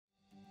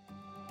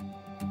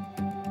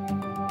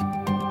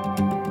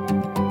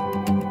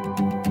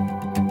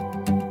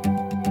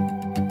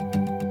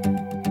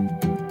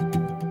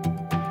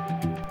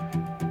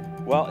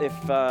Well,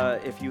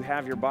 if you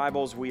have your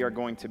Bibles, we are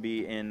going to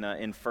be in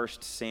 1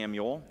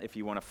 Samuel, if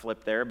you want to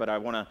flip there. But I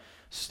want to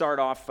start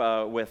off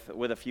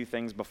with a few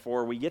things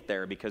before we get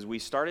there, because we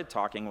started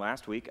talking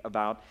last week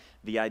about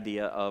the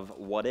idea of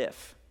what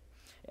if.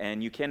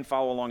 And you can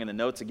follow along in the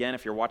notes again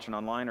if you're watching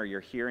online or you're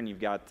here and you've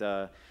got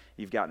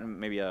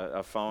maybe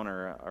a phone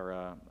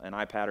or an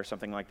iPad or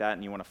something like that,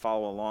 and you want to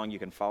follow along. You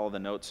can follow the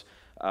notes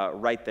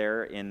right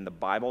there in the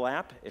Bible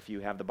app. If you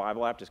have the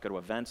Bible app, just go to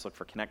Events, look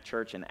for Connect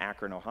Church in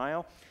Akron,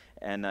 Ohio.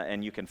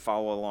 And you can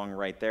follow along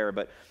right there.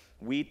 But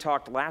we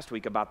talked last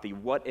week about the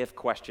what-if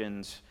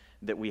questions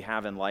that we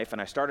have in life,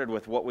 and I started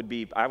with what would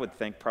be, I would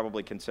think,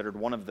 probably considered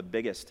one of the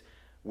biggest,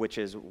 which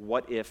is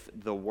what if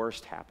the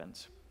worst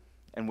happens?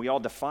 And we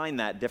all define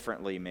that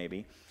differently,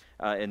 maybe,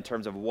 in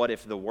terms of what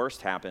if the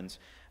worst happens.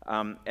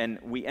 And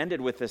we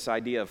ended with this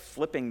idea of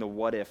flipping the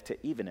what if to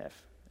even if,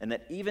 and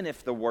that even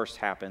if the worst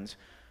happens,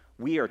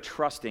 we are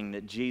trusting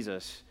that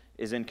Jesus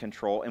is in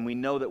control, and we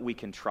know that we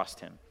can trust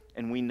him.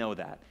 And we know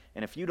that.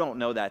 And if you don't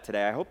know that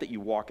today, I hope that you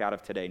walk out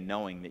of today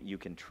knowing that you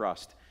can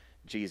trust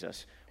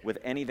Jesus with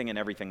anything and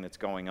everything that's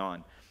going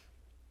on.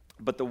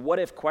 But the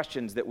what-if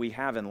questions that we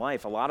have in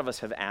life, a lot of us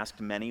have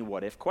asked many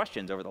what-if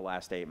questions over the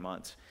last 8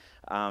 months.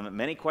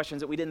 Many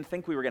questions that we didn't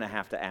think we were going to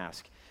have to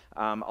ask.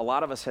 A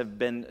lot of us have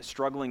been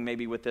struggling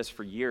maybe with this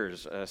for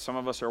years. Some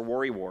of us are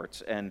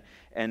worrywarts,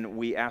 and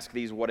we ask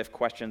these what-if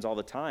questions all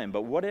the time.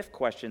 But what-if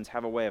questions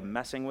have a way of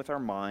messing with our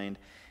mind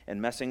and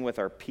messing with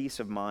our peace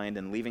of mind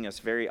and leaving us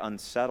very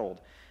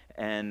unsettled.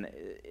 And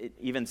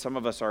even some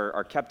of us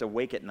are kept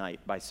awake at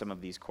night by some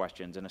of these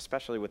questions, and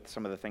especially with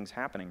some of the things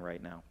happening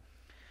right now.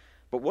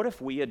 But what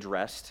if we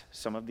addressed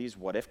some of these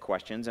what-if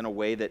questions in a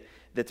way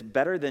that's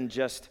better than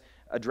just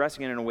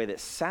addressing it in a way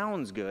that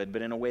sounds good,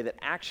 but in a way that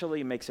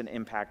actually makes an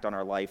impact on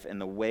our life and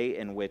the way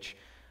in which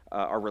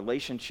our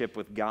relationship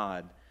with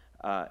God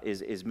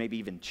is maybe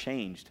even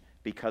changed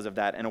because of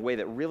that, in a way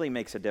that really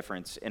makes a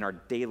difference in our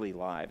daily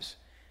lives.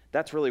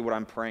 That's really what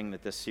I'm praying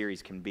that this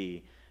series can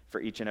be for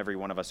each and every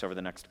one of us over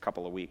the next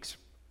couple of weeks.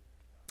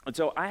 And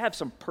so I have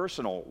some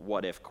personal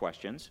what-if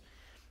questions.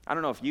 I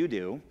don't know if you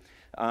do,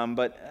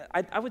 but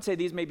I would say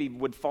these maybe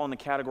would fall in the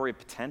category of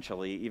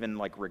potentially even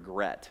like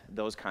regret,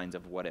 those kinds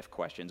of what-if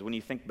questions. When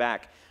you think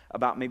back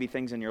about maybe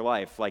things in your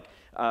life, like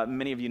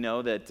many of you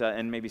know that,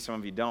 and maybe some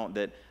of you don't,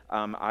 that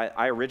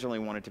I originally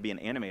wanted to be an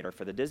animator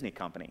for the Disney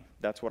company.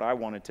 That's what I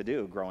wanted to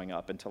do growing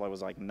up until I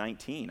was like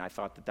 19. I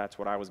thought that that's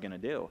what I was going to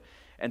do.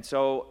 And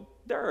so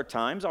there are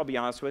times, I'll be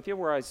honest with you,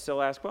 where I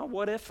still ask, well,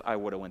 what if I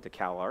would have went to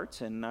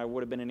CalArts and I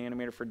would have been an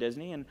animator for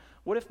Disney? And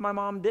what if my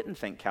mom didn't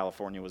think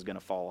California was going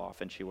to fall off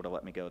and she would have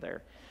let me go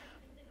there?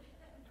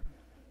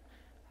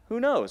 Who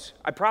knows?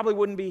 I probably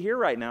wouldn't be here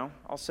right now.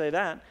 I'll say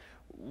that.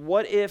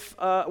 What if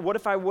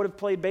I would have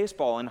played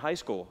baseball in high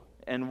school?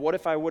 And what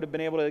if I would have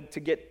been able to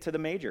get to the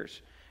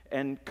majors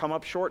and come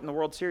up short in the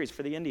World Series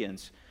for the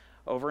Indians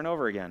over and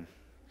over again?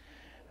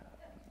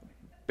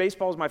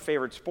 Baseball is my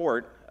favorite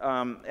sport,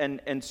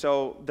 and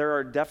so there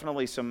are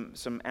definitely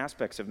some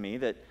aspects of me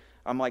that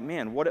I'm like,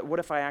 man, what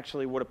if I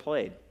actually would have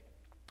played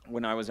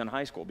when I was in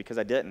high school? Because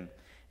I didn't,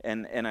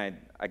 and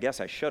I guess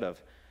I should have.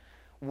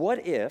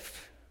 What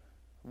if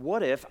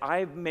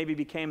I maybe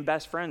became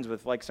best friends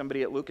with like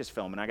somebody at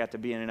Lucasfilm and I got to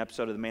be in an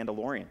episode of The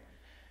Mandalorian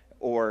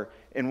or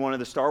in one of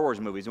the Star Wars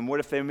movies? And what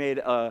if they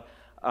made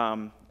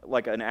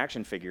like an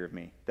action figure of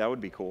me? That would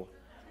be cool,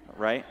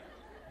 right?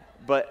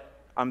 But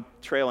I'm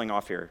trailing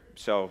off here,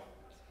 so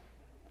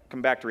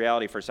come back to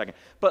reality for a second.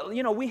 But,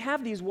 we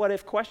have these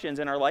what-if questions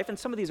in our life, and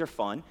some of these are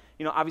fun.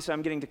 Obviously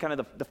I'm getting to kind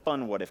of the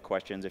fun what-if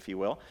questions, if you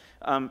will,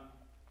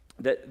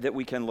 that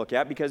we can look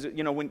at, because,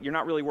 when you're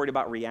not really worried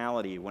about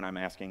reality when I'm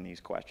asking these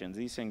questions.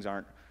 These things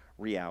aren't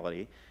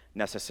reality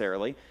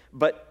necessarily,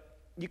 but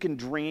you can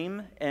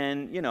dream,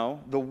 and,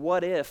 the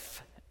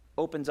what-if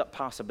opens up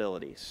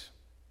possibilities.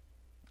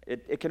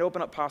 It can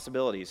open up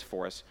possibilities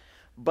for us.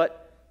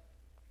 But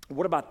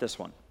what about this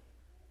one?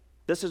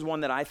 This is one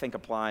that I think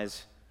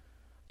applies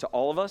to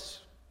all of us,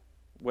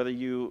 whether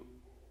you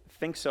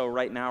think so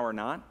right now or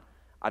not.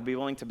 I'd be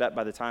willing to bet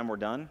by the time we're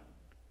done,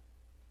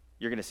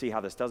 you're going to see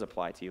how this does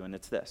apply to you, and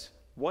it's this.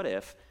 What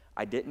if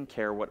I didn't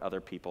care what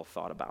other people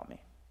thought about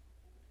me?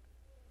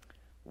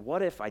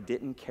 What if I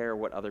didn't care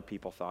what other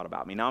people thought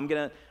about me? Now,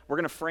 we're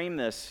going to frame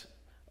this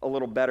a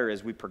little better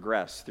as we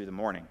progress through the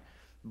morning.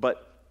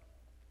 But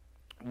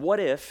what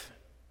if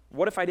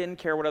I didn't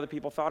care what other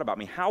people thought about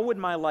me? How would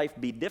my life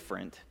be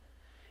different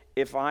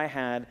if I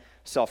had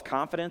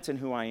self-confidence in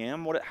who I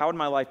am? How would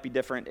my life be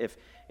different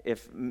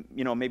if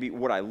maybe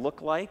what I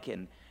look like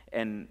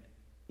and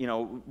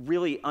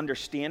really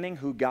understanding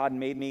who God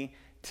made me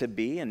to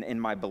be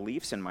and my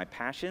beliefs and my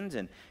passions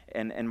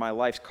and my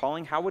life's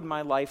calling? How would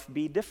my life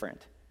be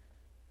different?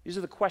 These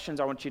are the questions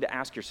I want you to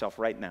ask yourself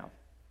right now.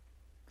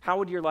 How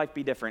would your life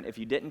be different if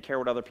you didn't care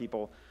what other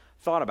people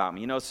thought about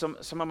me? Some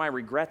of my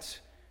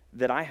regrets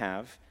that I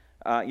have,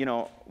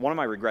 one of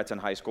my regrets in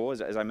high school,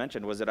 as I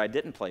mentioned, was that I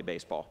didn't play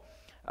baseball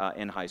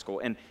in high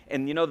school. And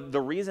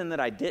the reason that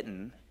I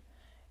didn't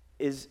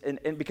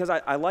and because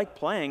I like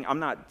playing, I'm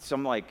not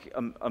some like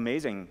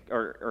amazing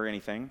or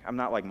anything. I'm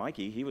not like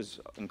Mikey. He was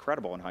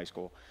incredible in high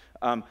school.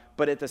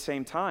 But at the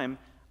same time,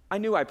 I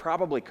knew I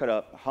probably could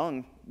have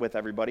hung with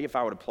everybody. If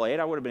I would have played,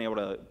 I would have been able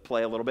to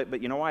play a little bit.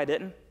 But you know why I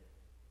didn't?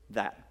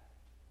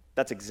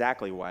 That's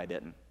exactly why I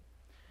didn't.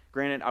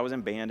 Granted, I was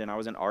in band and I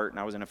was in art and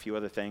I was in a few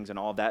other things and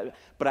all of that.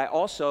 But I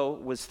also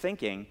was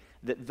thinking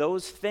that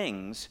those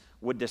things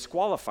would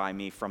disqualify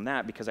me from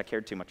that because I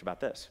cared too much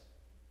about this.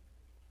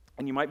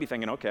 And you might be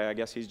thinking, okay, I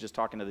guess he's just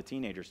talking to the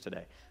teenagers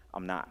today.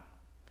 I'm not.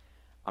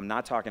 I'm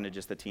not talking to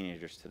just the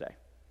teenagers today.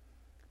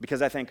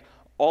 Because I think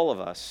all of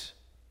us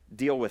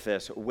deal with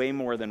this way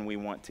more than we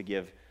want to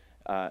give,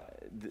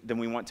 than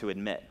we want to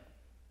admit.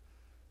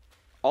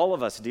 All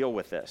of us deal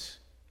with this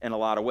in a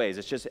lot of ways.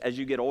 It's just as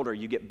you get older,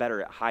 you get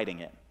better at hiding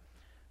it.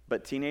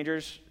 But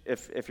teenagers,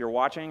 if you're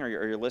watching or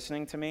you're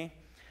listening to me,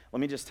 let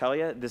me just tell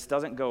you, this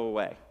doesn't go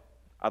away.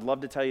 I'd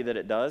love to tell you that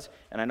it does,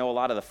 and I know a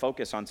lot of the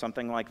focus on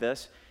something like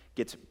this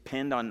gets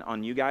pinned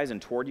on you guys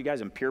and toward you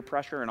guys and peer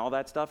pressure and all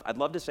that stuff. I'd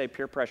love to say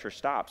peer pressure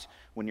stops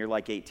when you're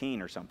like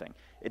 18 or something.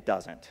 It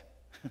doesn't.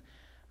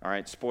 All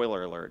right,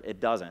 spoiler alert,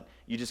 it doesn't.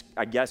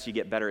 I guess you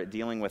get better at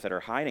dealing with it or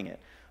hiding it.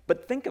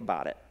 But think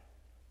about it.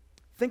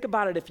 Think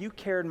about it if you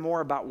cared more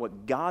about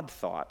what God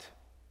thought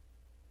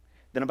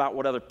than about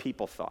what other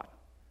people thought.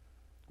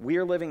 We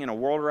are living in a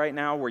world right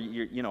now where,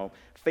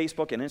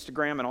 Facebook and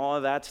Instagram and all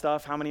of that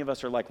stuff, how many of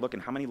us are like, looking,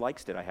 how many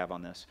likes did I have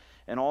on this?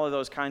 And all of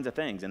those kinds of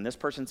things. And this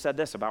person said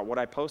this about what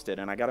I posted,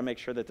 and I got to make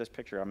sure that this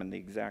picture, I'm in the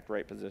exact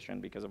right position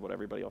because of what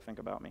everybody will think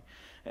about me.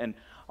 And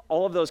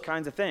all of those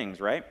kinds of things,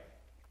 right?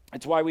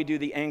 It's why we do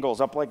the angles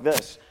up like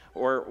this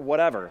or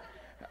whatever.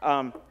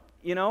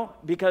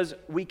 Because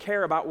we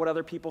care about what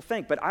other people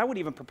think. But I would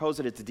even propose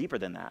that it's deeper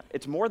than that.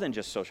 It's more than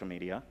just social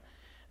media.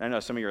 And I know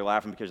some of you are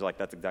laughing because you're like,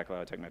 that's exactly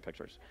how I take my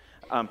pictures.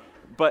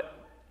 But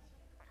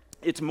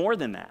it's more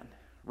than that,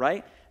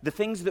 right? The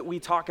things that we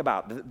talk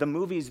about, the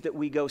movies that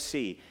we go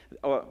see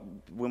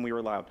when we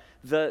were loud,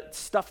 the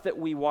stuff that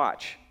we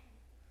watch,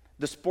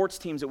 the sports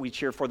teams that we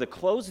cheer for, the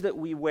clothes that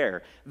we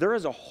wear, there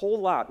is a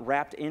whole lot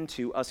wrapped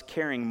into us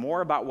caring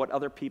more about what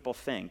other people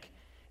think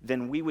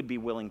than we would be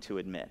willing to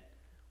admit.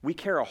 We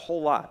care a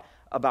whole lot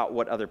about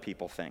what other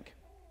people think.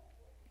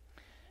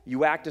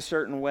 You act a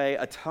certain way,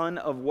 a ton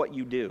of what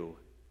you do,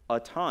 a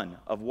ton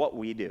of what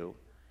we do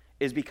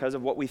is because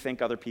of what we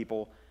think other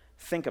people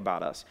think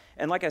about us.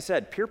 And like I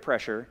said, peer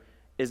pressure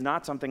is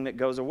not something that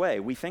goes away.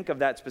 We think of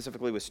that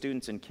specifically with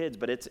students and kids,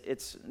 but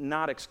it's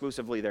not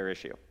exclusively their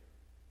issue.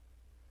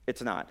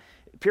 It's not.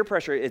 Peer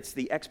pressure, it's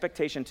the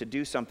expectation to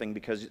do something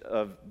because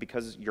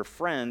your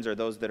friends or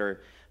those that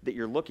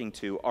you're looking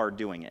to are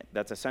doing it.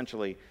 That's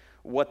essentially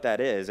what that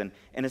is. And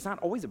it's not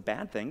always a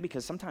bad thing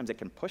because sometimes it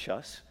can push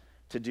us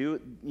to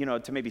do,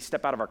 to maybe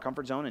step out of our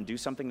comfort zone and do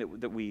something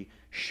that we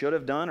should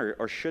have done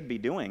or should be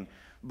doing.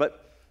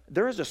 But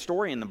there is a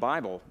story in the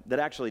Bible that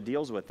actually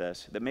deals with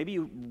this, that maybe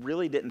you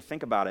really didn't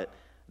think about it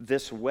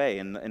this way,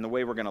 in the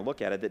way we're going to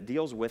look at it, that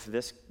deals with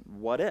this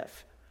what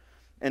if.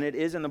 And it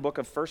is in the book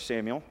of 1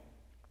 Samuel,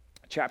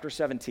 chapter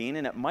 17,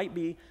 and it might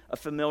be a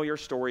familiar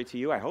story to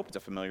you. I hope it's a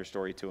familiar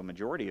story to a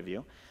majority of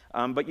you,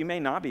 but you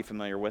may not be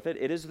familiar with it.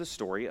 It is the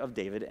story of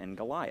David and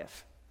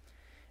Goliath.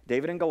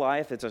 David and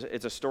Goliath,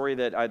 it's a story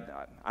that,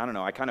 I don't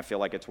know, I kind of feel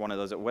like it's one of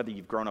those that whether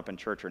you've grown up in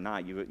church or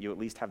not, you at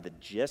least have the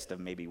gist of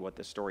maybe what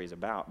this story is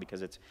about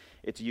because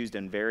it's used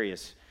in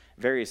various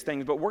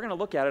things. But we're going to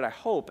look at it, I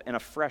hope, in a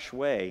fresh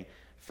way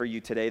for you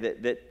today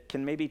that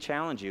can maybe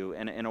challenge you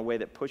in a way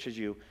that pushes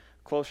you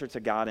closer to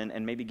God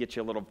and maybe get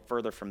you a little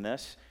further from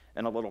this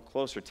and a little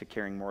closer to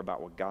caring more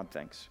about what God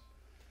thinks.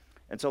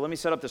 And so let me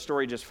set up the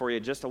story just for you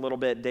just a little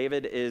bit.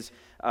 David is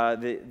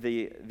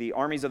the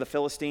armies of the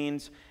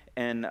Philistines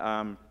and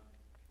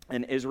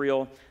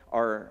Israel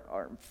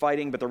are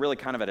fighting, but they're really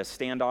kind of at a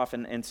standoff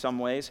in some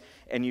ways.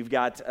 And you've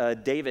got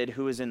David,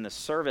 who is in the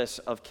service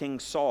of King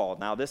Saul.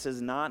 Now, this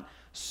is not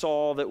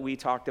Saul that we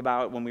talked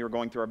about when we were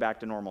going through our Back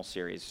to Normal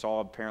series.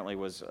 Saul apparently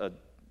was, a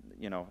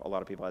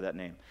lot of people had that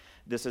name.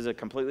 This is a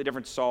completely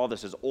different Saul.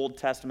 This is Old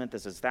Testament.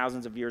 This is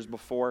thousands of years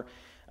before.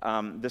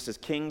 This is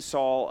King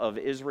Saul of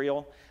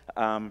Israel.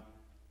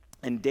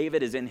 And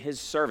David is in his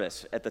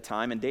service at the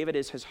time, and David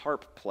is his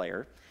harp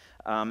player.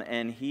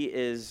 And he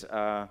is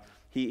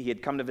he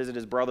had come to visit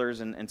his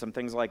brothers and some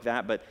things like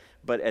that,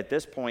 but at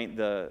this point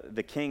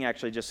the king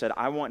actually just said,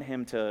 I want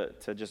him to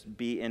just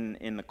be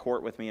in the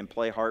court with me and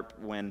play harp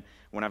when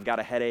I've got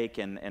a headache,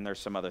 and there's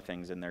some other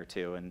things in there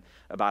too, and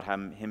about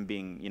him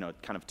being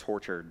kind of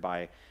tortured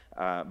by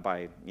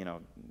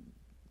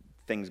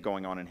things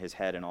going on in his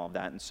head and all of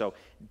that. And so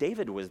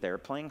David was there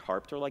playing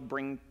harp to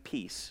bring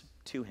peace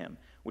to him,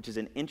 which is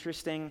an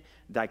interesting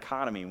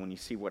dichotomy when you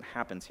see what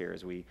happens here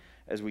as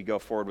we go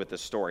forward with the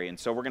story. And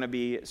so we're going to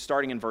be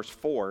starting in verse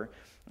 4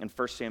 in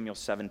 1 Samuel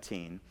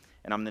 17,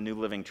 and I'm the New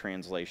Living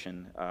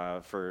Translation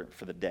for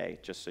the day,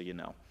 just so you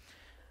know.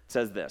 It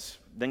says this: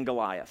 Then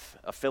Goliath,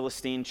 a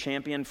Philistine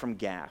champion from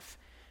Gath,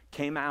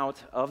 came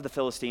out of the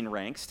Philistine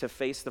ranks to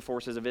face the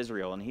forces of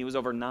Israel, and he was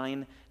over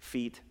 9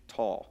 feet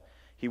tall.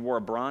 He wore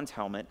a bronze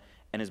helmet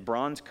and his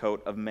bronze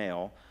coat of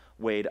mail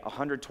weighed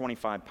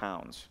 125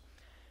 pounds.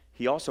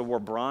 He also wore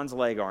bronze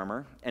leg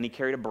armor, and he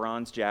carried a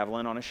bronze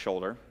javelin on his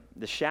shoulder.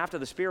 The shaft of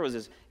the spear was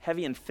as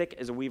heavy and thick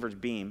as a weaver's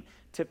beam,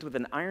 tipped with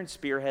an iron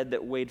spearhead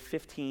that weighed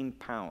 15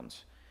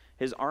 pounds.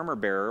 His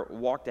armor-bearer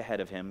walked ahead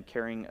of him,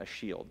 carrying a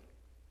shield.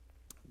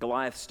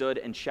 Goliath stood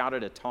and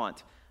shouted a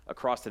taunt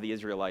across to the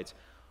Israelites.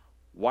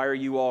 "Why are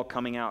you all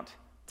coming out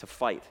to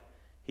fight?"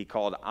 He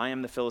called. "I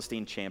am the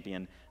Philistine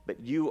champion,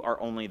 but you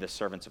are only the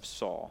servants of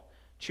Saul.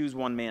 Choose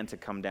one man to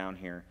come down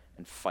here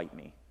and fight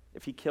me.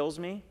 If he kills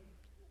me,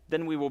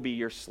 then we will be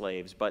your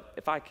slaves. But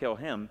if I kill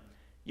him,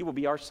 you will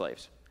be our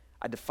slaves.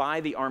 I defy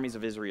the armies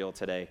of Israel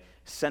today.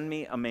 Send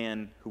me a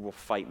man who will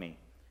fight me."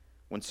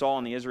 When Saul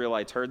and the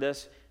Israelites heard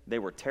this, they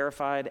were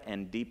terrified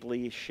and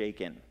deeply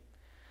shaken.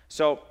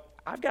 So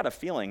I've got a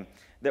feeling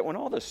that when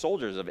all the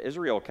soldiers of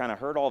Israel kind of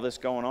heard all this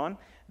going on,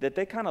 that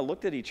they kind of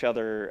looked at each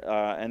other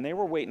and they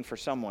were waiting for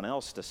someone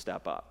else to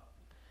step up.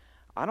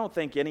 I don't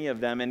think any of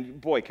them, and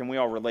boy, can we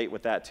all relate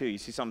with that too. You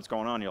see something's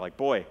going on, you're like,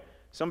 boy,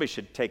 somebody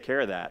should take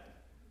care of that.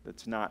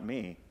 That's not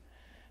me.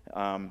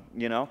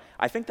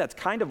 I think that's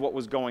kind of what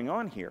was going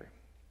on here.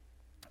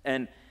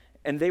 And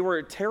they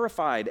were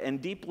terrified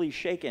and deeply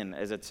shaken,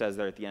 as it says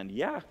there at the end.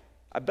 Yeah,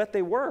 I bet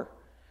they were.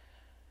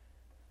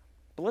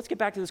 But let's get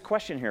back to this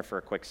question here for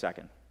a quick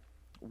second.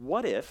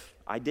 What if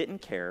I didn't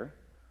care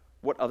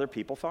what other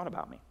people thought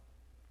about me?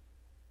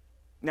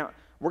 Now,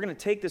 we're going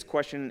to take this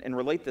question and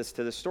relate this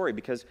to this story,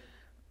 because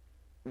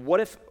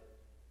what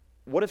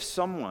if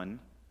someone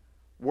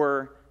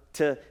were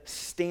to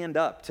stand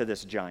up to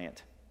this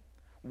giant?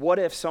 What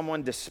if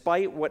someone,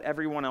 despite what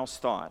everyone else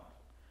thought,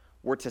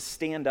 were to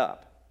stand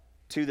up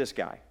to this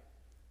guy?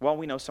 Well,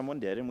 we know someone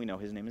did, and we know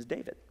his name is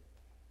David.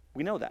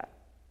 We know that.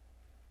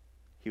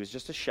 He was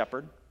just a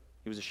shepherd.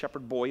 He was a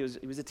shepherd boy.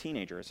 He was a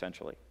teenager,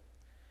 essentially.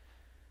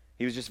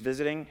 He was just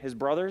visiting his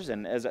brothers,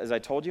 and as I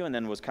told you, and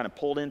then was kind of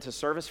pulled into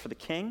service for the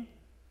king.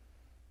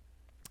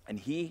 And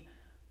he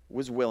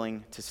was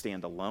willing to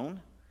stand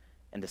alone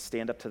and to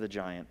stand up to the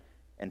giant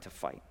and to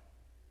fight.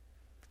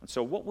 And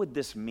so what would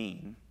this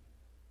mean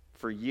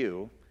for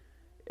you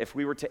if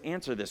we were to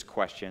answer this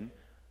question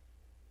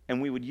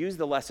and we would use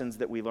the lessons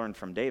that we learned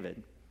from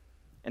David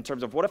in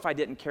terms of what if I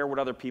didn't care what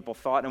other people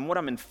thought? And what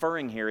I'm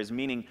inferring here is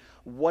meaning,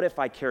 what if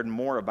I cared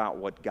more about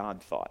what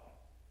God thought?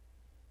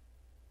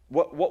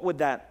 What would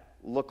that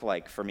look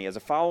like for me as a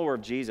follower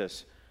of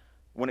Jesus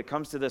when it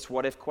comes to this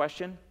what if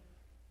question?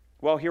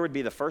 Well, here would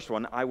be the first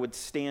one. I would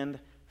stand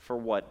for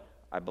what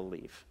I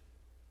believe.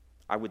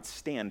 I would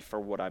stand for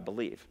what I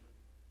believe.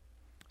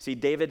 See,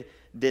 David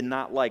did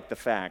not like the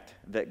fact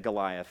that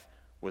Goliath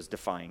was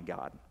defying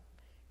God.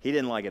 He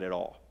didn't like it at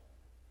all.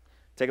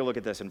 Take a look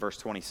at this in verse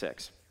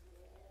 26.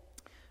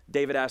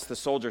 David asked the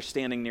soldier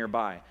standing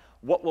nearby,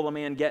 "What will a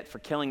man get for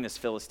killing this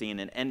Philistine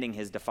and ending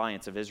his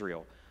defiance of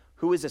Israel?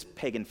 Who is this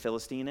pagan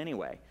Philistine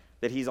anyway,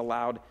 that he's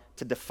allowed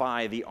to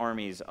defy the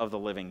armies of the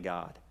living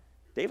God?"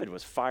 David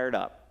was fired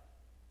up.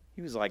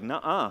 He was like,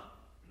 "Nuh-uh.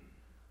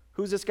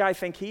 Who's this guy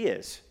think he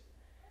is?"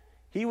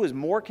 He was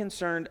more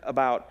concerned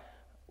about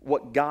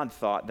what God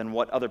thought than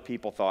what other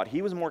people thought.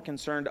 He was more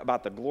concerned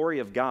about the glory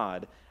of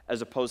God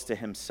as opposed to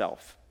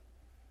himself.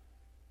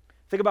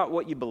 Think about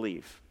what you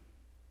believe.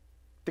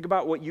 Think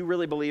about what you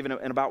really believe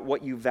and about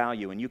what you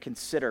value and you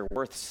consider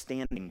worth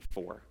standing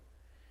for.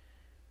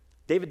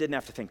 David didn't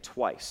have to think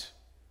twice.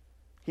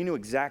 He knew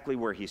exactly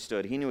where he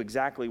stood. He knew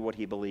exactly what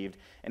he believed,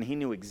 and he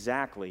knew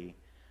exactly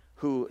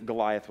who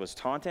Goliath was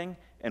taunting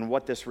and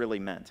what this really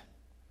meant.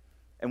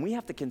 And we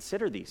have to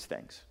consider these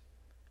things.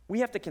 We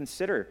have to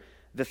consider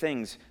the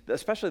things,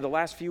 especially the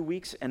last few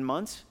weeks and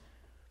months.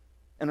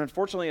 And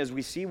unfortunately, as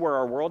we see where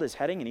our world is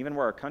heading and even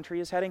where our country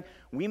is heading,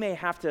 we may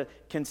have to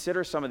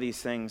consider some of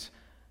these things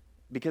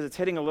because it's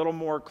hitting a little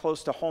more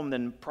close to home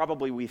than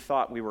probably we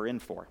thought we were in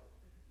for.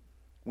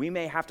 We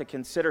may have to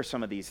consider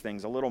some of these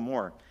things a little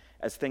more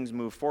as things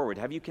move forward.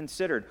 Have you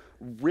considered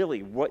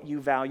really what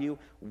you value,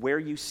 where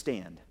you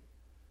stand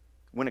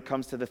when it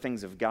comes to the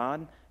things of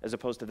God as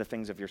opposed to the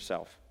things of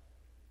yourself?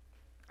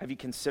 Have you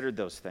considered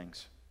those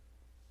things?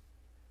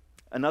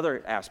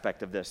 Another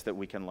aspect of this that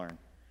we can learn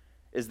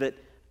is that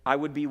I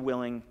would be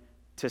willing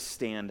to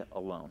stand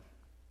alone.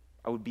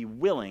 I would be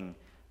willing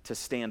to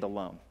stand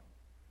alone.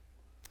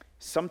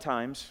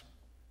 Sometimes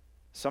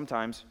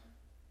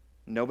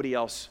nobody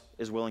else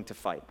is willing to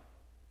fight.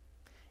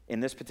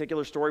 In this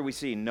particular story, we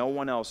see no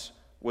one else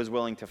was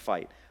willing to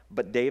fight.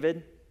 But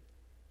David,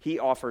 he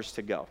offers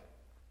to go.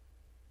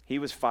 He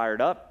was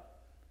fired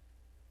up.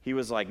 He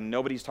was like,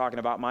 nobody's talking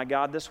about my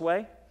God this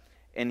way.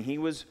 And he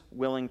was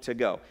willing to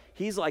go.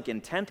 He's like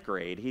in 10th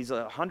grade. He's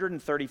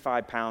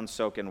 135 pounds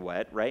soaking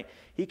wet, right?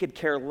 He could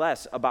care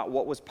less about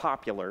what was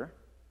popular,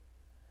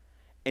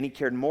 and he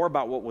cared more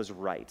about what was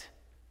right.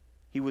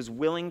 He was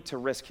willing to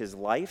risk his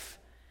life.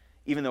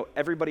 Even though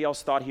everybody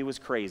else thought he was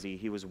crazy,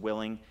 he was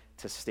willing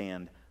to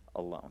stand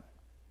alone.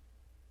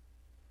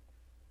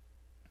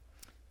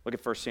 Look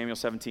at 1 Samuel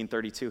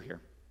 17:32 here.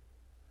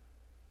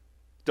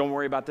 "Don't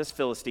worry about this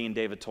Philistine,"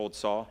 David told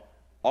Saul.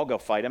 "I'll go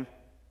fight him."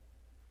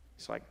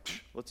 He's like,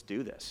 "Let's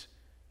do this."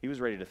 He was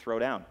ready to throw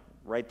down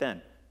right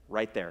then,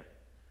 right there.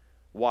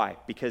 Why?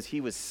 Because he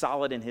was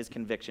solid in his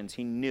convictions.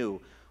 He knew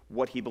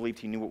what he believed.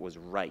 He knew what was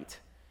right.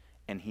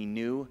 And he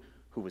knew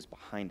who was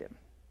behind him.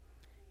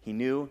 He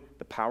knew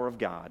the power of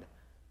God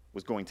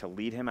was going to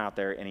lead him out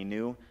there, and he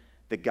knew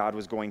that God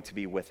was going to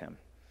be with him.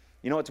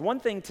 You know, it's one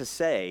thing to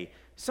say,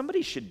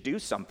 somebody should do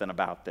something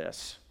about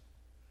this.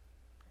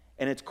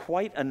 And it's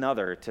quite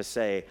another to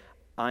say,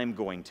 I'm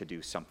going to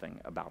do something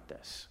about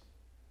this.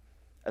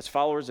 As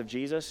followers of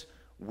Jesus,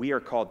 we are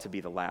called to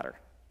be the latter.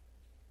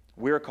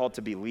 We are called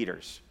to be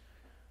leaders.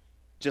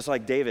 Just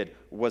like David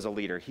was a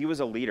leader. He was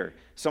a leader,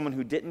 someone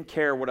who didn't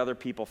care what other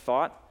people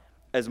thought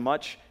as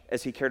much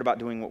as he cared about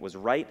doing what was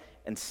right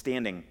and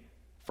standing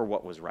for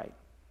what was right.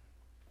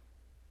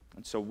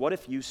 And so what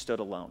if you stood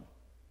alone?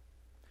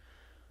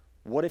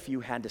 What if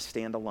you had to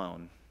stand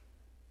alone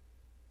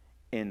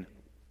in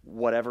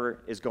whatever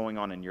is going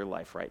on in your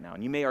life right now?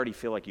 And you may already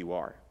feel like you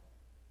are.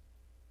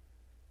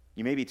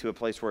 You may be to a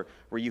place where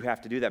you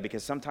have to do that,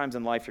 because sometimes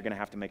in life you're going to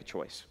have to make a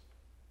choice.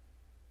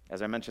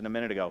 As I mentioned a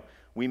minute ago,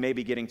 we may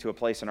be getting to a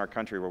place in our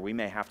country where we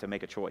may have to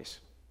make a choice.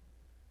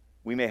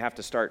 We may have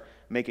to start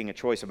making a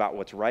choice about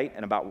what's right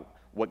and about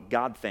what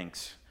God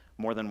thinks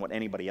more than what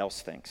anybody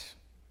else thinks.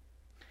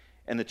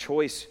 And the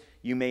choice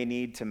you may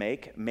need to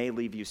make may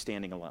leave you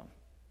standing alone,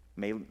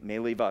 may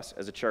leave us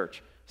as a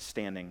church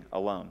standing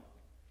alone.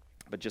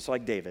 But just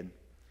like David,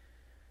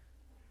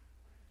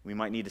 we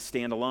might need to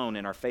stand alone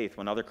in our faith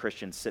when other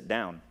Christians sit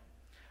down.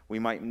 We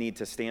might need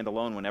to stand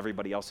alone when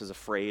everybody else is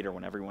afraid or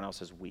when everyone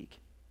else is weak,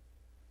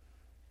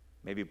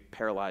 maybe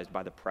paralyzed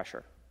by the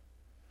pressure.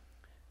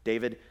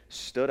 David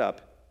stood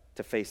up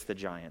to face the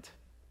giant,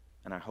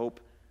 and I hope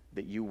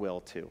that you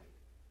will too.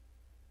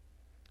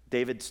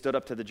 David stood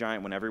up to the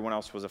giant when everyone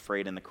else was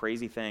afraid, and the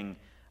crazy thing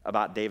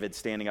about David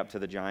standing up to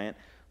the giant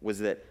was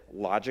that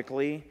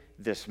logically,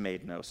 this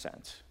made no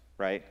sense,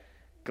 right?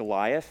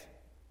 Goliath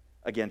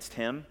against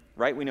him,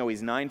 right? We know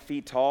he's 9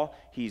 feet tall,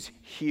 he's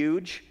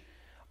huge.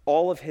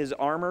 All of his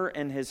armor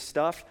and his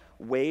stuff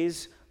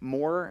weighs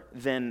more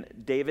than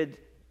David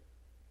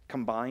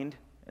combined,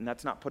 and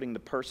that's not putting the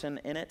person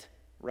in it,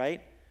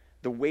 right?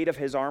 The weight of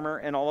his armor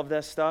and all of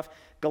this stuff.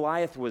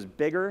 Goliath was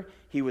bigger.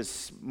 He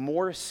was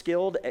more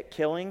skilled at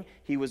killing.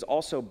 He was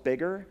also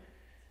bigger.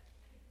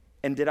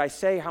 And did I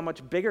say how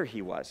much bigger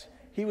he was?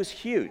 He was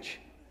huge,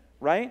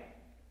 right?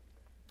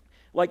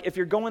 Like if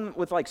you're going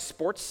with like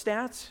sports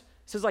stats,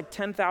 this is like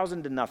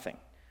 10,000 to nothing,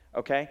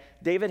 okay?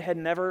 David had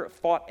never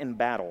fought in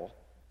battle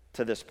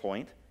to this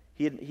point.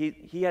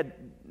 He had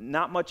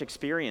not much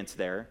experience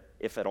there,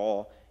 if at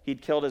all.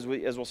 He'd killed, as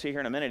we'll see here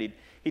in a minute,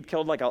 he'd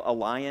killed like a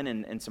lion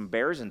and some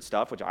bears and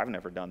stuff, which I've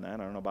never done that.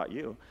 I don't know about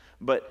you.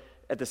 But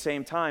at the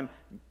same time,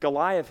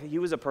 Goliath, he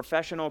was a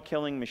professional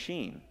killing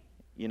machine,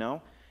 you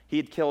know? He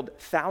had killed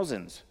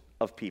thousands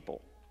of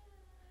people.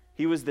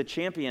 He was the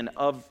champion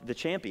of the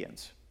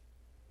champions.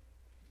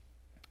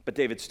 But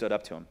David stood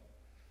up to him.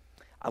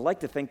 I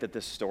like to think that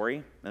this story,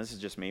 and this is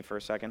just me for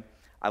a second,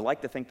 I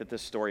like to think that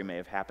this story may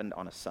have happened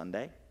on a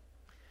Sunday,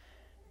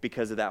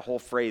 because of that whole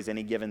phrase,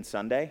 any given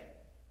Sunday.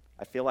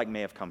 I feel like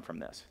may have come from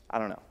this. I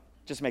don't know.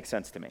 Just makes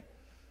sense to me.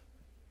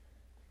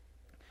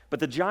 But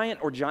the giant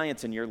or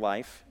giants in your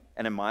life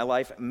and in my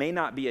life may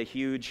not be a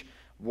huge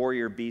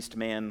warrior beast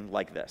man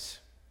like this.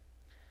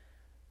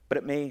 But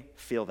it may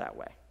feel that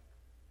way.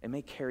 It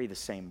may carry the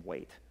same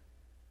weight.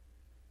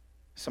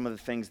 Some of the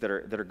things that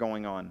are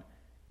going on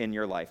in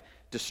your life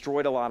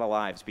destroyed a lot of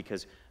lives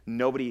because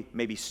nobody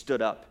maybe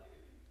stood up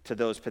to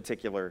those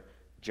particular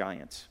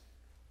giants.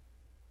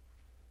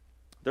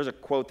 There's a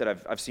quote that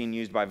I've seen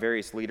used by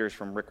various leaders,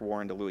 from Rick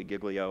Warren to Louis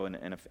Giglio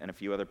and a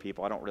few other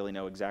people. I don't really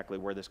know exactly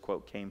where this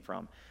quote came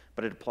from,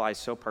 but it applies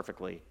so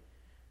perfectly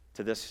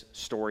to this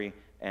story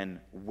and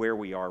where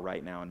we are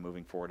right now and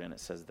moving forward. And it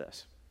says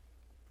this: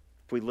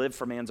 if we live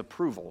for man's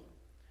approval,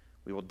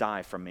 we will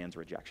die from man's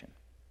rejection.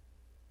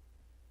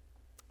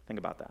 Think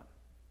about that.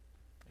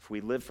 If we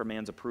live for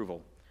man's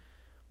approval,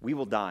 we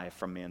will die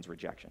from man's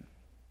rejection.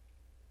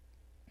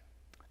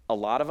 A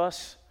lot of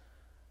us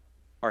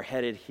are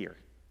headed here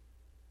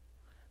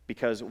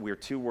because we're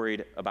too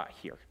worried about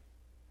here.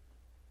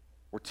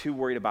 We're too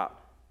worried about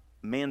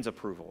man's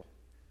approval,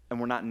 and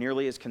we're not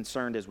nearly as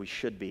concerned as we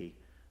should be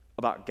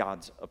about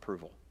God's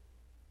approval.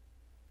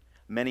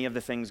 Many of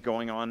the things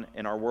going on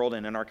in our world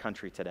and in our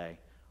country today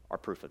are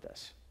proof of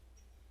this.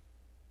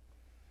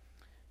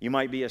 You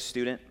might be a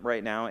student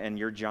right now, and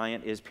your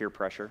giant is peer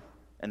pressure,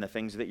 and the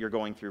things that you're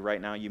going through right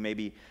now. You may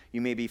be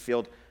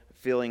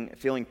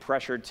feeling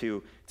pressured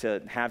to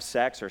have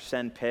sex or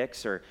send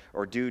pics or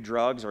do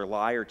drugs or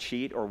lie or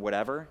cheat or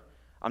whatever.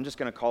 I'm just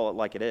going to call it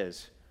like it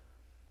is.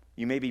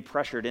 You may be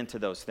pressured into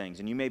those things,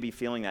 and you may be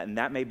feeling that, and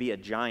that may be a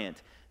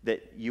giant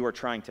that you are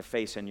trying to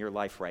face in your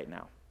life right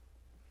now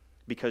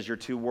because you're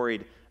too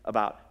worried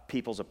about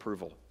people's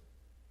approval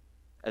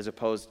as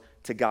opposed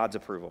to God's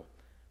approval.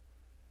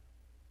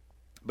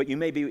 But you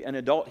may be an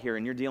adult here,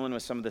 and you're dealing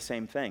with some of the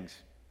same things.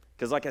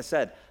 Because like I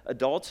said,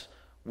 adults,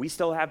 we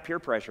still have peer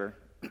pressure.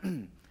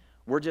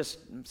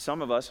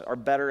 Some of us are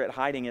better at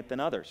hiding it than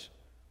others,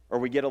 or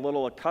we get a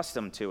little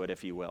accustomed to it,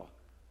 if you will.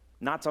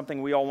 Not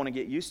something we all want to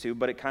get used to,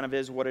 but it kind of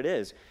is what it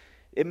is.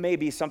 It may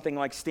be something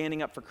like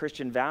standing up for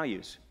Christian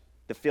values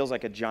that feels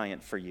like a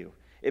giant for you.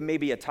 It may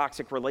be a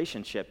toxic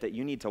relationship that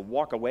you need to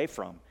walk away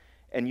from,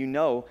 and you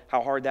know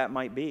how hard that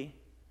might be.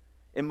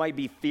 It might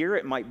be fear,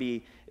 it might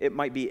be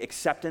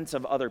acceptance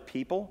of other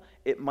people,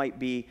 it might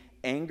be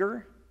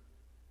anger.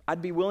 I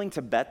would be willing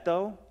to bet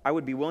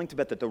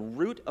that the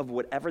root of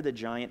whatever the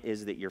giant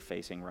is that you're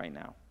facing right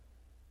now,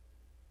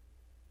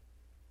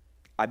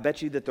 I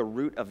bet you that the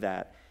root of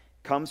that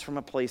comes from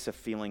a place of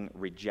feeling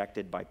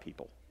rejected by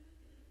people.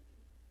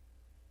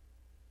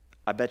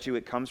 I bet you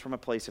it comes from a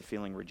place of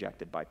feeling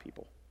rejected by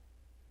people,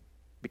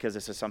 because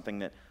this is something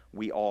that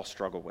we all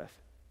struggle with.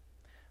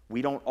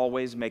 We don't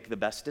always make the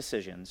best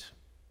decisions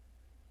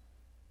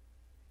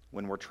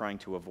when we're trying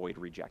to avoid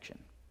rejection,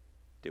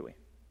 do we?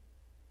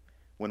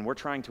 When we're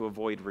trying to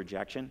avoid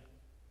rejection,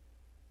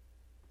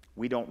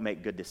 we don't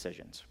make good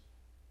decisions.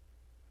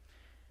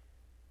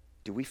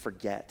 Do we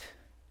forget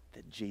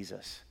that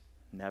Jesus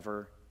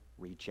never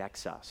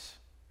rejects us?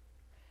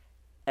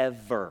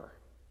 Ever.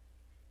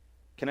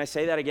 Can I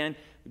say that again?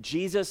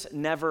 Jesus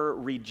never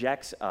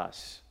rejects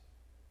us.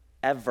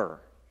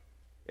 Ever.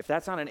 If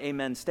that's not an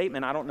amen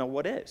statement, I don't know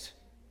what is.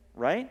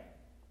 Right?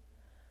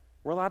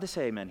 We're allowed to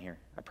say amen here.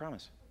 I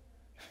promise.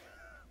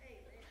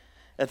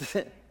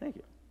 Thank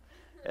you.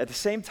 At the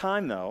same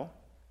time, though,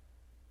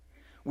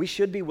 we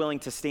should be willing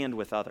to stand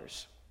with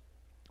others.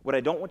 What I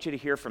don't want you to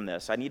hear from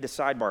this, I need to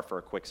sidebar for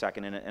a quick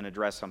second and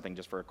address something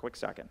just for a quick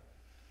second.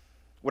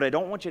 What I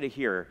don't want you to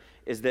hear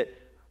is that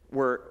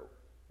we're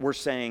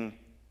saying,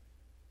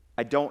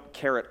 I don't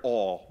care at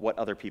all what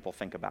other people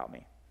think about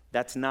me.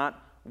 That's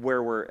not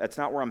where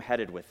I'm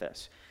headed with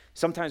this.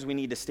 Sometimes we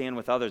need to stand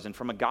with others, and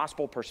from a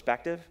gospel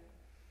perspective,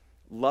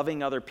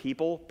 loving other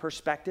people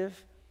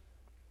perspective,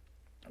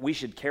 we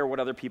should care what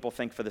other people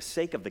think for the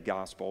sake of the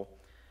gospel,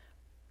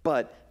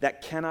 but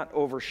that cannot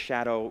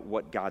overshadow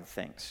what God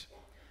thinks.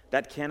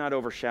 That cannot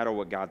overshadow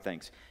what God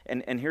thinks.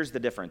 And here's the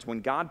difference.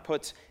 When God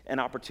puts an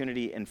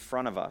opportunity in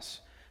front of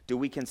us, do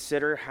we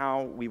consider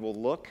how we will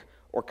look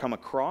or come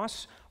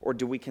across, or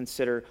do we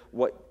consider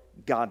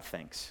what God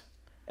thinks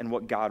and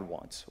what God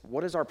wants?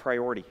 What is our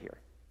priority here?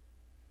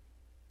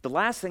 The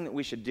last thing that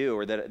we should do,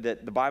 or that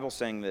the Bible's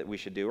saying that we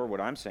should do, or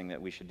what I'm saying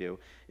that we should do,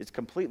 is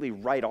completely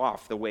write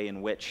off the way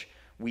in which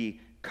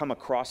we come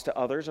across to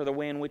others or the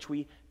way in which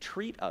we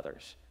treat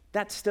others.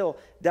 That still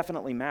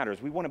definitely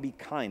matters. We want to be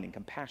kind and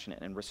compassionate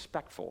and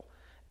respectful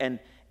and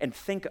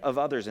think of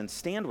others and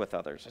stand with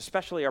others,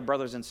 especially our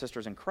brothers and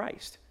sisters in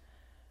Christ,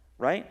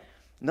 right?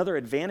 Another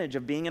advantage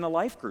of being in a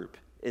life group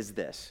is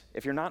this.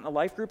 If you're not in a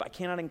life group, I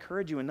cannot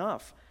encourage you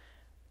enough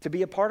to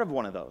be a part of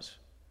one of those,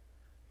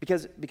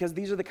 because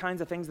these are the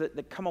kinds of things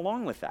that come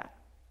along with that.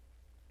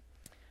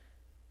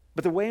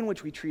 But the way in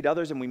which we treat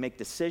others and we make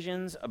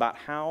decisions about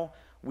how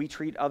we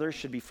treat others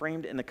should be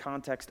framed in the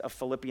context of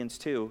Philippians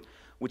 2,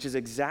 which is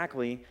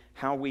exactly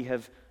how we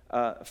have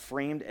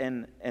framed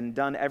and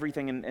done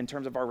everything in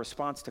terms of our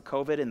response to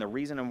COVID and the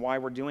reason and why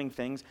we're doing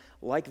things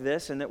like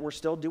this and that we're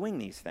still doing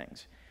these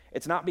things.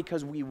 It's not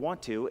because we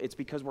want to, it's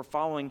because we're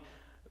following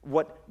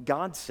what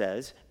God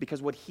says,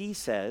 because what He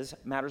says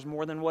matters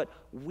more than what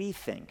we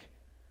think.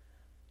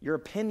 Your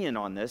opinion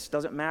on this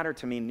doesn't matter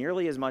to me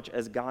nearly as much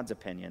as God's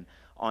opinion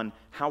on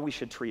how we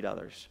should treat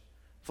others.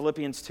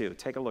 Philippians 2,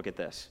 take a look at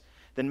this.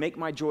 Then make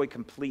my joy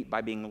complete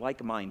by being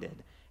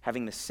like-minded,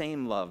 having the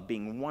same love,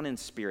 being one in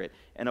spirit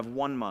and of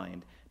one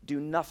mind. Do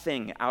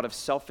nothing out of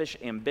selfish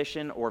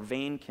ambition or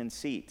vain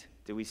conceit.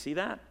 Do we see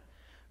that?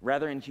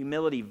 Rather, in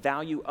humility,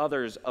 value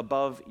others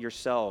above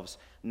yourselves,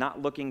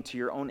 not looking to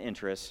your own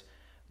interests,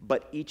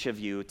 but each of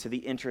you to the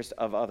interest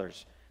of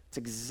others. It's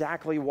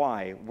exactly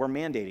why we're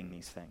mandating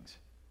these things.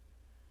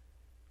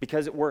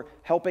 Because we're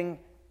helping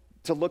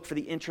to look for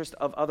the interest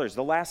of others.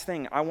 The last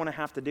thing I want to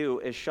have to do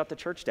is shut the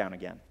church down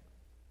again.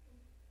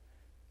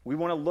 We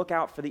want to look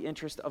out for the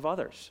interest of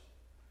others.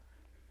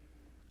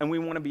 And we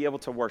want to be able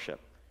to worship.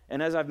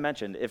 And as I've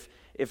mentioned, if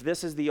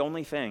this is the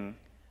only thing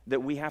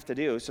that we have to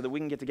do so that we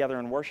can get together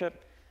and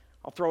worship,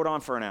 I'll throw it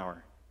on for an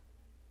hour.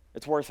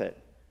 It's worth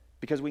it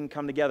because we can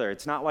come together.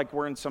 It's not like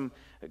we're in some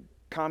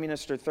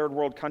communist or third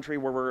world country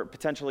where we're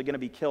potentially going to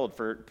be killed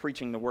for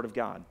preaching the Word of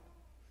God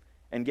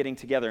and getting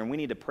together. And we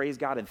need to praise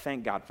God and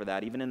thank God for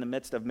that, even in the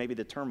midst of maybe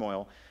the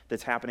turmoil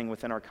that's happening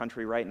within our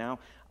country right now.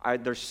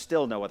 There's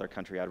still no other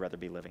country I'd rather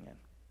be living in,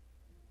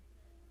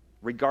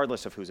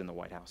 regardless of who's in the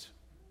White House.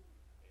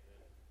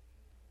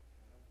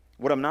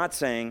 What I'm not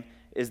saying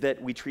is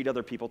that we treat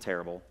other people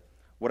terrible.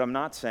 What I'm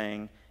not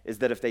saying is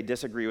that if they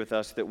disagree with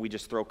us, that we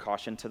just throw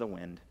caution to the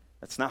wind.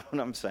 That's not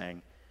what I'm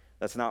saying.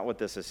 That's not what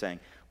this is saying.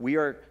 We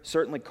are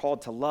certainly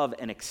called to love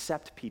and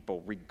accept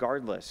people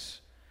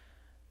regardless,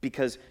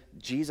 because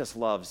Jesus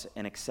loves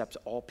and accepts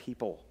all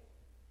people.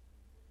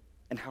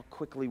 And how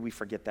quickly we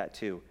forget that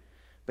too.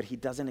 But He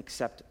doesn't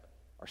accept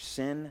our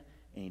sin,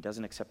 and He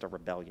doesn't accept our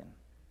rebellion.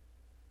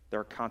 There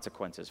are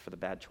consequences for the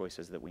bad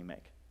choices that we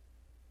make.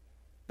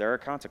 There are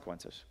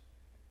consequences.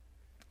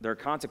 There are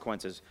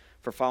consequences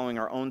for following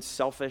our own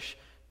selfish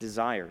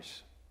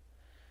desires.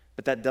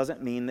 But that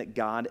doesn't mean that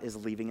God is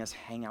leaving us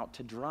hang out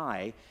to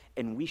dry,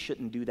 and we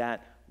shouldn't do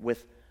that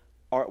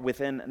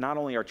within not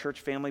only our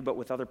church family, but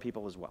with other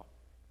people as well.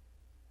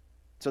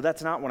 So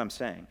that's not what I'm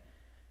saying,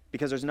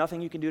 because there's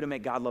nothing you can do to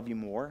make God love you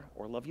more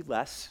or love you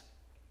less.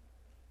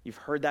 You've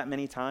heard that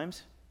many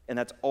times, and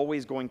that's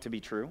always going to be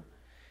true.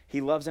 He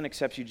loves and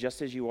accepts you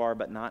just as you are,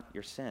 but not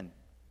your sin.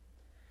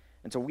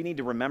 And so we need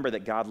to remember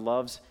that God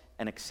loves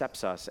and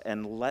accepts us,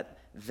 and let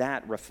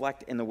that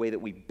reflect in the way that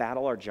we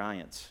battle our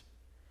giants,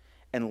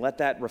 and let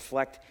that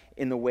reflect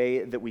in the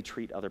way that we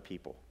treat other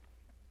people.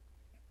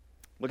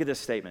 Look at this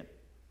statement.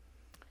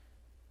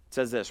 It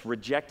says this: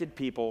 rejected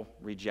people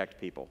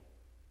reject people.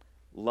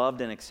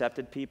 Loved and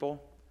accepted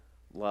people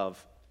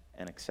love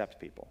and accept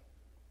people.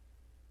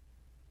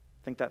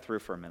 Think that through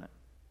for a minute.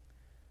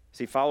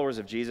 See, followers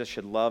of Jesus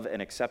should love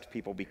and accept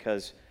people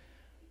because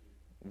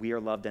we are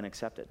loved and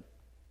accepted.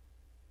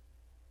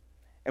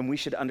 And we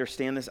should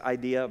understand this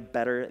idea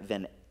better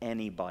than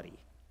anybody.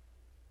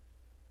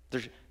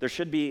 There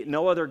should be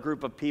no other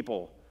group of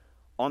people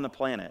on the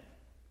planet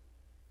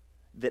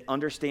that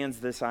understands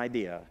this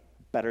idea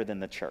better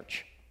than the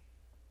church.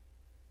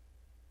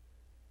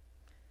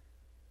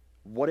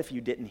 What if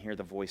you didn't hear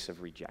the voice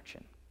of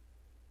rejection?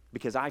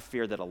 Because I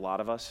fear that a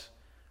lot of us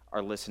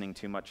are listening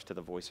too much to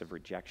the voice of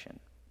rejection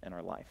in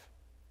our life.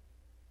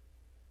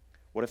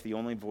 What if the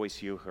only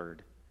voice you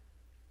heard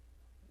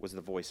was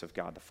the voice of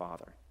God the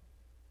Father?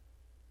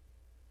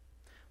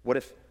 What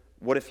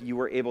if you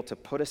were able to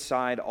put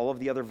aside all of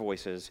the other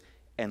voices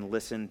and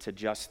listen to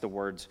just the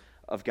words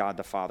of God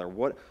the Father?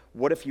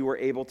 What if you were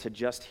able to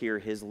just hear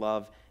his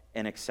love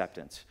and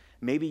acceptance?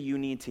 Maybe you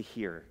need to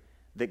hear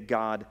that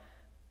God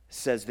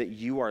says that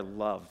you are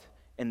loved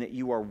and that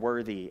you are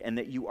worthy and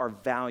that you are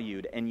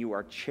valued and you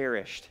are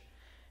cherished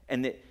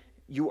and that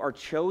you are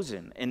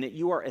chosen and that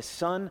you are a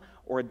son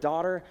or a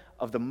daughter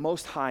of the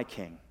Most High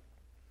King.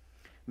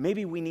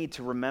 Maybe we need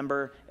to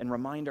remember and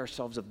remind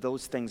ourselves of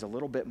those things a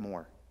little bit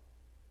more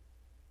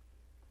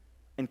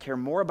and care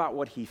more about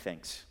what he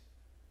thinks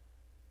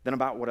than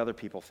about what other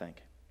people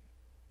think.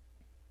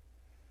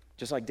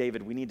 Just like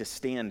David, we need to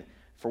stand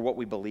for what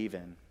we believe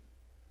in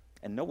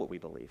and know what we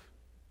believe.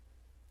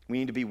 We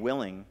need to be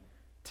willing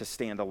to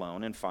stand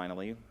alone. And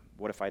finally,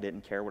 what if I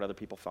didn't care what other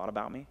people thought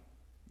about me?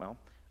 Well,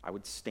 I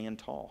would stand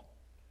tall.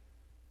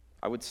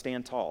 I would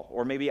stand tall.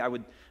 Or maybe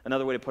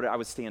another way to put it, I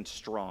would stand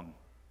strong.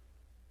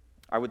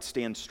 I would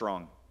stand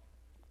strong.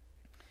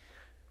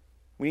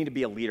 We need to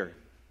be a leader.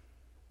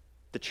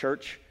 The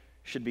church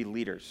should be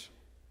leaders.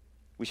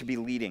 We should be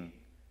leading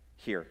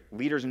here.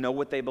 Leaders know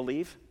what they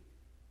believe,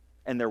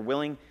 and they're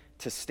willing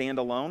to stand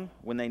alone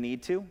when they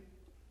need to,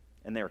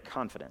 and they are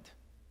confident.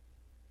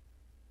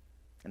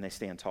 And they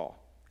stand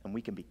tall. And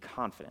we can be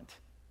confident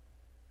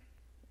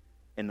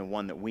in the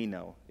one that we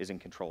know is in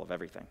control of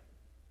everything.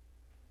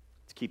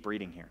 Let's keep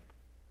reading here.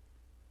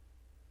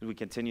 As we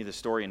continue the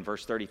story in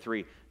verse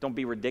 33, "Don't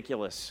be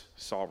ridiculous,"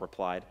 Saul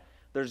replied.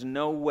 "There's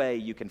no way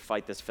you can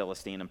fight this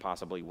Philistine and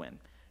possibly win.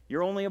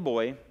 You're only a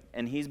boy,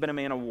 and he's been a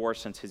man of war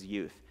since his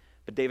youth."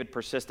 But David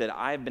persisted,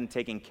 "I have been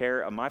taking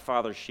care of my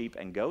father's sheep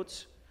and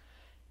goats."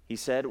 He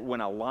said, "When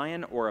a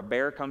lion or a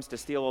bear comes to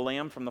steal a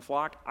lamb from the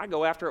flock, I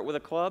go after it with a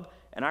club,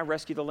 and I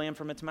rescue the lamb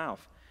from its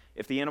mouth.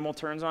 If the animal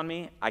turns on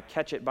me, I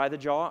catch it by the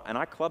jaw, and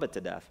I club it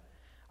to death.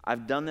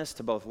 I've done this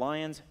to both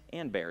lions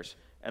and bears,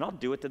 and I'll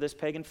do it to this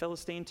pagan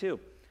Philistine too.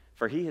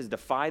 For he has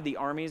defied the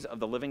armies of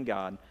the living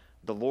God.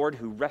 The Lord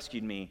who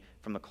rescued me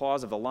from the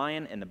claws of the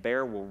lion and the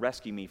bear will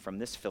rescue me from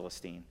this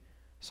Philistine."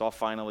 Saul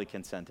finally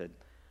consented.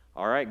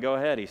 "All right, go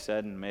ahead," he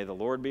said, "and may the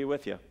Lord be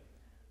with you."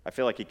 I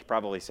feel like he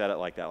probably said it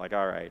like that, like,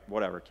 "All right,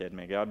 whatever, kid,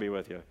 may God be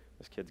with you.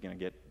 This kid's going to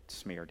get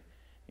smeared."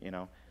 You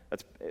know,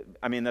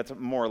 that's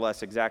more or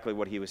less exactly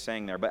what he was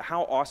saying there. But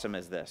how awesome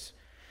is this?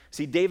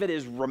 See, David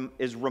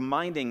is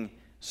reminding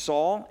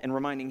Saul and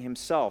reminding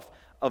himself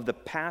of the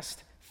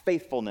past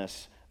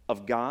faithfulness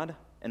of God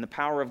and the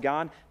power of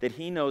God that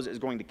he knows is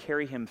going to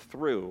carry him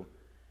through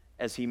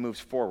as he moves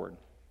forward.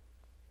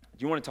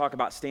 Do you want to talk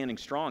about standing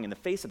strong in the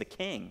face of the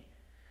king?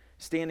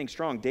 Standing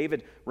strong.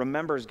 David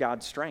remembers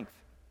God's strength.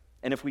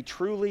 And if we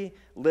truly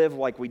live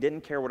like we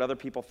didn't care what other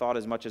people thought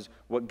as much as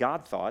what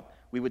God thought,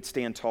 we would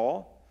stand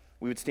tall,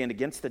 we would stand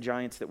against the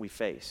giants that we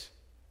face,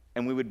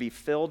 and we would be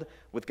filled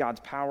with God's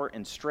power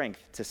and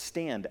strength to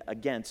stand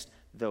against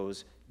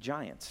those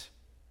giants.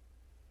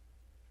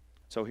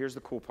 So here's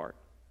the cool part.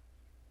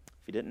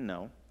 If you didn't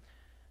know,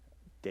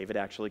 David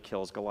actually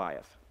kills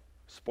Goliath.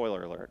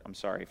 Spoiler alert, I'm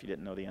sorry if you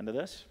didn't know the end of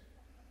this.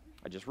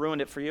 I just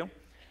ruined it for you.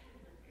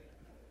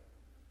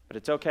 But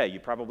it's okay,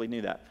 you probably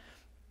knew that.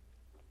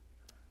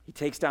 He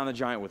takes down the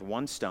giant with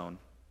one stone,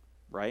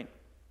 right?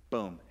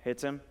 Boom,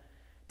 hits him,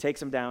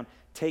 takes him down,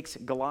 takes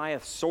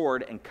Goliath's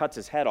sword and cuts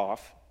his head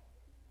off,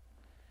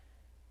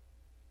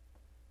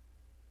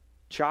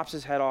 chops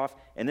his head off,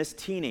 and this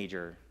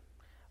teenager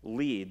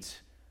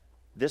leads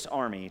this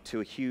army to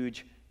a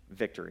huge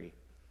victory.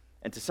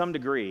 And to some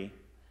degree,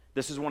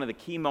 this is one of the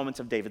key moments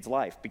of David's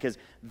life, because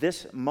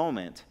this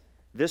moment,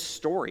 this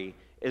story,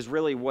 is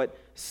really what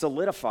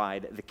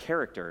solidified the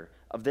character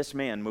of this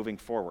man moving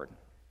forward.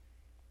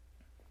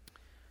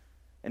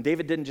 And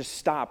David didn't just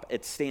stop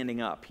at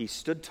standing up. He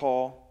stood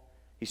tall,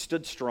 he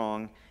stood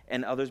strong,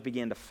 and others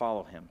began to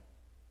follow him.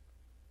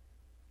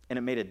 And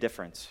it made a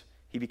difference.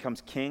 He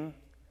becomes king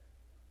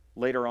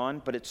later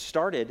on, but it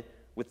started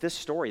with this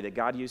story that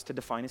God used to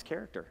define his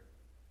character.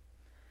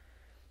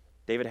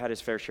 David had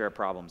his fair share of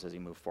problems as he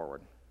moved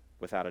forward,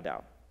 without a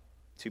doubt.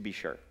 To be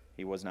sure,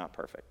 he was not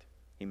perfect.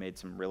 He made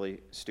some really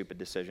stupid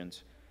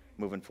decisions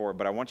moving forward.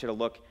 But I want you to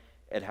look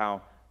at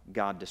how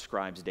God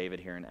describes David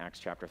here in Acts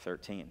chapter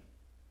 13.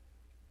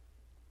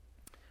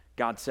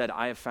 God said,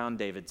 I have found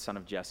David, son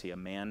of Jesse, a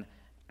man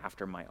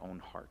after my own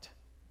heart.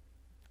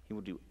 He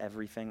will do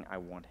everything I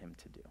want him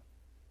to do.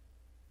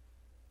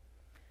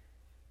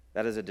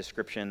 That is a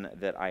description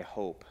that I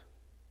hope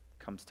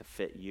comes to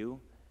fit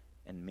you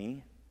and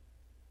me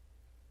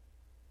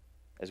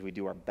as we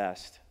do our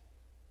best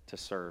to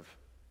serve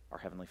our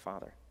Heavenly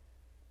Father.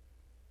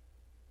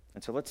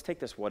 And so let's take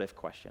this what if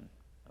question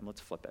and let's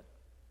flip it.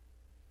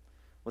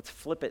 Let's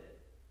flip it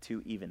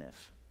to even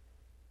if.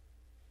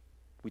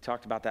 We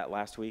talked about that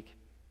last week.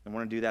 I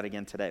want to do that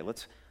again today.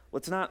 Let's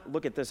not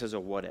look at this as a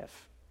what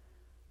if.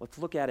 Let's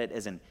look at it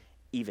as an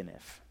even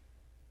if,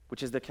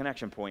 which is the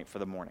connection point for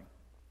the morning.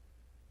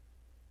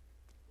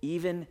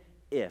 Even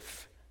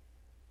if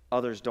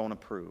others don't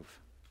approve,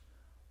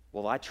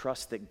 will I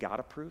trust that God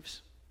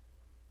approves?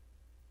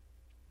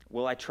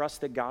 Will I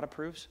trust that God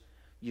approves?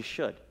 You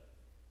should.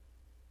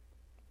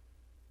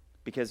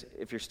 Because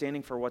if you're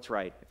standing for what's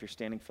right, if you're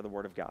standing for the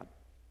Word of God,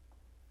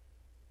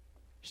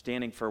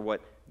 standing for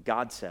what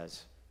God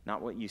says,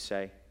 not what you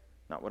say,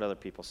 not what other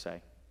people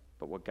say,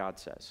 but what God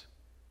says.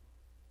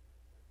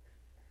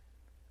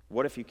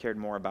 What if you cared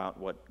more about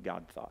what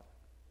God thought?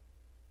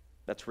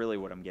 That's really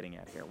what I'm getting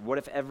at here. What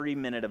if every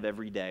minute of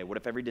every day, what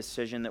if every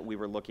decision that we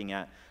were looking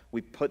at,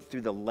 we put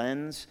through the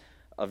lens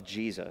of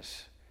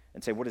Jesus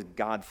and say, what does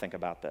God think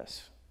about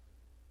this?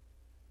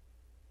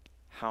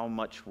 How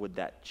much would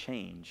that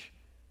change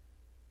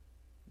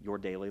your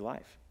daily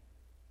life?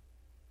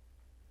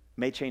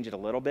 May change it a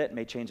little bit,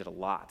 may change it a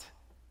lot.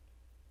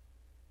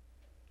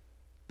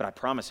 But I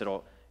promise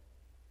it'll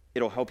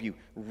help you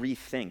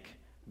rethink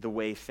the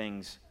way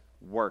things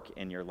work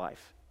in your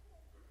life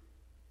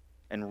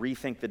and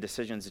rethink the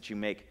decisions that you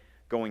make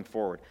going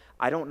forward.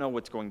 I don't know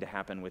what's going to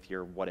happen with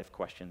your what if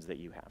questions that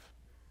you have.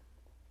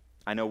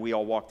 I know we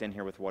all walked in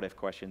here with what if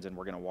questions, and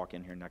we're going to walk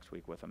in here next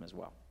week with them as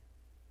well.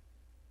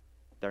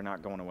 They're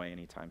not going away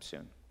anytime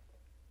soon.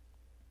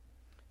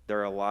 There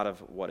are a lot of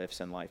what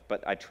ifs in life,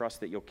 but I trust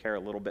that you'll care a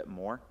little bit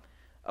more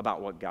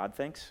about what God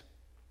thinks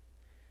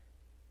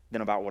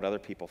than about what other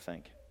people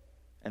think,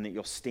 and that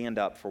you'll stand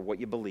up for what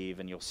you believe,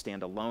 and you'll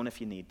stand alone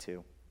if you need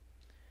to.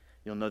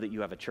 You'll know that you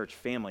have a church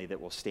family that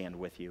will stand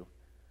with you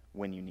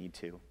when you need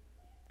to,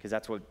 because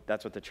that's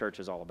what the church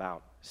is all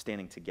about,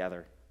 standing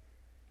together.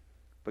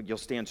 But you'll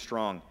stand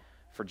strong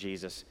for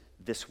Jesus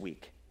this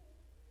week,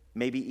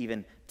 maybe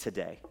even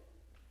today,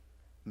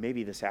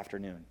 maybe this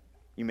afternoon.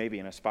 You may be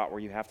in a spot where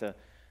you have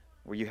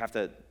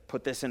to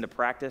put this into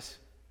practice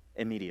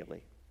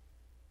immediately.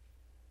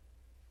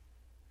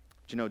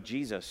 But you know,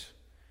 Jesus,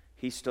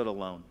 he stood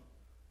alone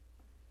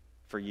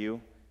for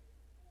you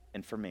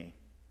and for me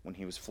when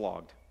he was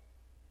flogged.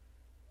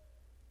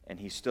 And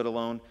he stood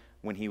alone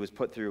when he was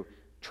put through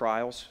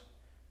trials.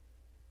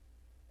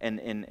 And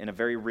in a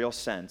very real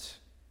sense,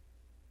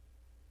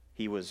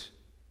 he was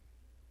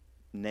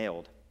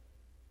nailed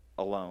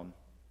alone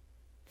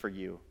for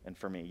you and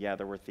for me. Yeah,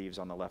 there were thieves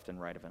on the left and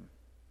right of him.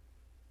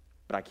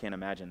 But I can't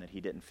imagine that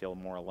he didn't feel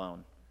more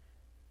alone.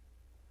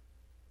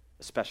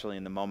 Especially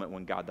in the moment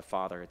when God the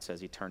Father, it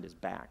says he turned his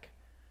back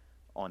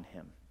on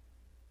him.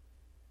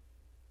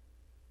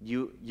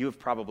 You have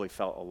probably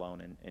felt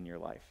alone in your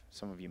life.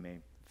 Some of you may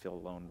feel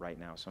alone right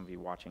now. Some of you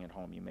watching at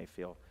home, you may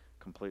feel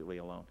completely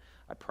alone.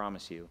 I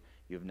promise you,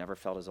 you have never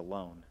felt as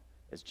alone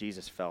as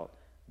Jesus felt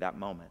that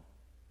moment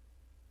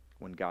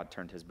when God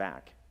turned his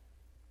back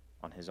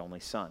on his only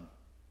son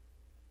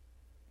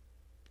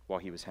while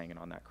he was hanging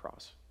on that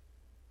cross.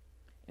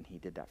 And he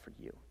did that for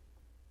you.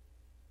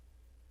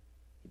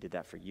 He did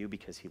that for you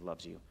because he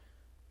loves you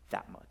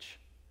that much.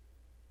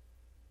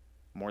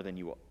 More than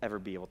you will ever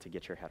be able to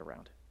get your head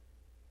around.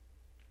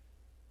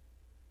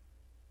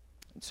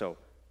 And so,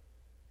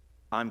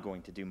 I'm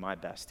going to do my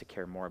best to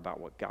care more about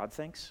what God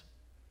thinks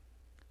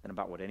than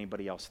about what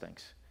anybody else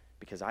thinks,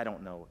 because I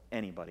don't know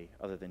anybody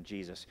other than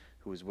Jesus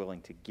who is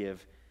willing to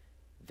give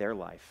their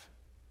life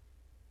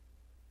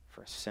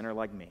for a sinner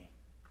like me,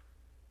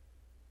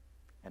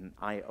 and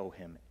I owe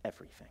him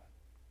everything.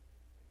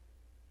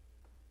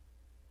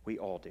 We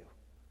all do.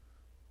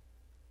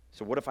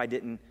 So what if I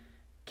didn't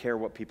care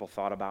what people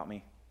thought about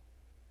me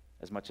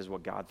as much as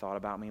what God thought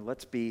about me?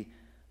 Let's be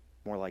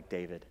more like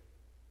David.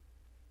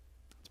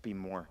 Let's be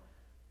more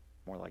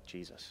like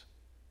Jesus.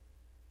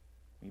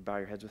 Will you bow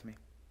your heads with me?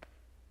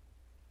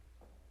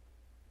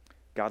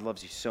 God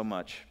loves you so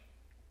much.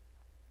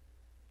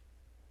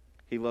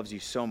 He loves you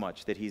so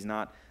much that he's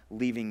not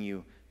leaving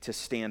you to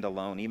stand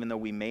alone. Even though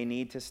we may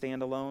need to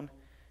stand alone,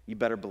 you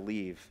better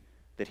believe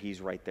that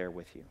he's right there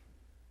with you.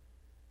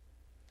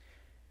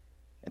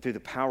 And And through the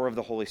power of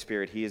the Holy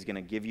Spirit, he is going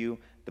to give you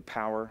the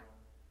power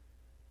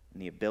and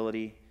the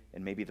ability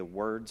and maybe the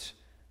words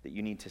that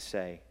you need to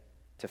say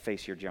to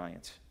face your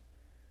giants.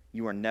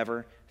 You are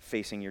never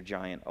facing your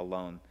giant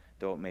alone,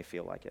 though it may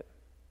feel like it.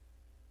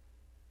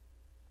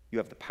 You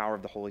have the power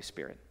of the Holy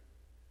Spirit.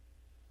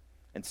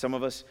 And some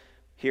of us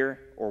here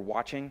or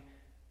watching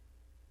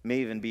may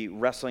even be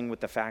wrestling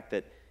with the fact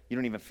that you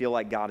don't even feel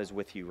like God is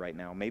with you right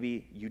now.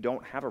 Maybe you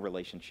don't have a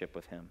relationship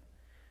with him.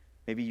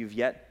 Maybe you've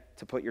yet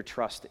to put your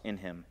trust in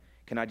him.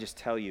 Can I just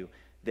tell you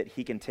that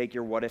he can take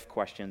your what-if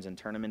questions and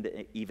turn them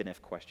into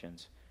even-if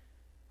questions?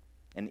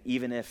 And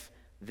even if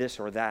this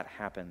or that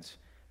happens,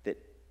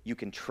 that you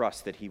can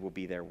trust that he will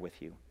be there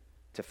with you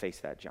to face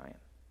that giant.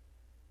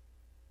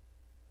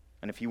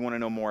 And if you want to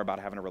know more about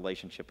having a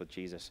relationship with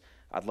Jesus,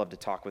 I'd love to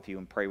talk with you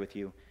and pray with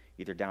you,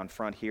 either down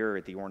front here or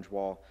at the Orange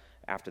Wall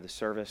after the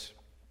service.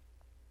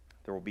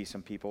 There will be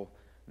some people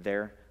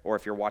there. Or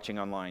if you're watching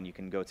online, you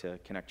can go to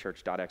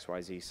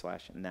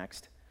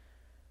connectchurch.xyz/next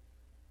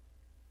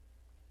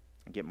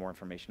and get more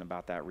information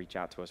about that. Reach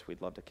out to us.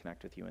 We'd love to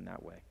connect with you in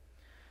that way.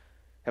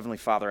 Heavenly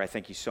Father, I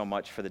thank you so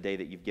much for the day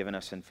that you've given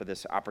us and for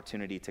this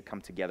opportunity to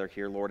come together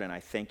here, Lord. And I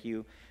thank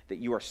you that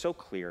you are so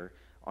clear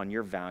on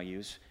your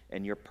values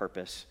and your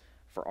purpose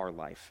for our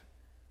life.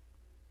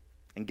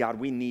 And God,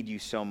 we need you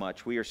so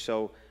much. We are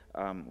so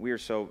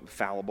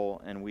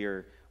fallible, and we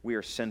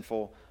are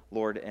sinful,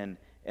 Lord. And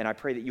I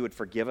pray that you would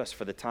forgive us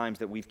for the times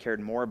that we've cared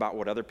more about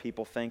what other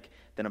people think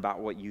than about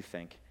what you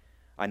think.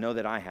 I know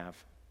that I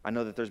have. I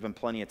know that there's been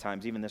plenty of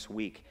times, even this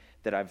week,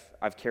 that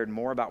I've cared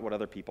more about what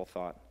other people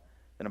thought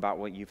than about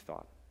what you've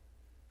thought.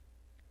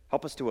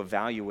 Help us to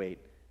evaluate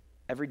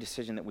every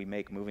decision that we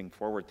make moving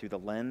forward through the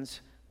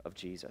lens of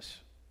Jesus.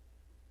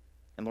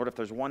 And Lord, if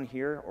there's one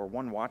here or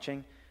one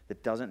watching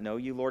that doesn't know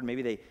you, Lord,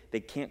 maybe they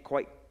can't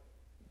quite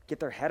get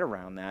their head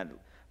around that.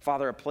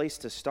 Father, a place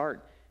to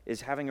start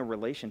is having a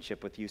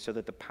relationship with you so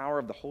that the power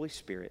of the Holy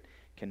Spirit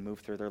can move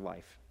through their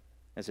life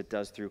as it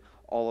does through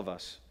all of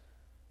us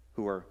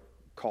who are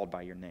called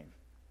by your name.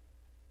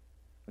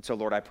 And so,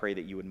 Lord, I pray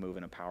that you would move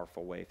in a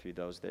powerful way through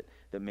those that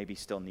maybe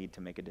still need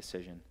to make a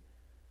decision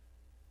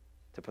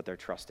to put their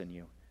trust in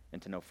you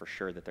and to know for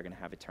sure that they're going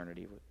to have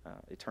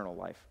eternal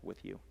life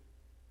with you.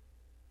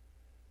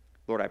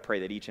 Lord, I pray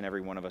that each and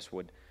every one of us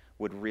would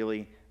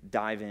really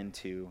dive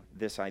into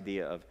this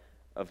idea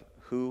of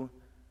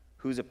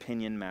whose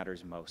opinion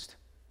matters most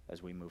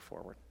as we move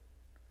forward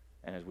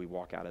and as we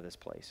walk out of this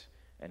place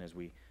and as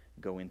we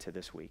go into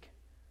this week.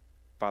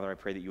 Father, I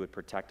pray that you would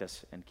protect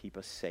us and keep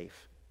us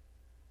safe.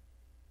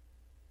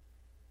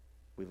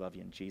 We love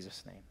you in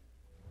Jesus' name.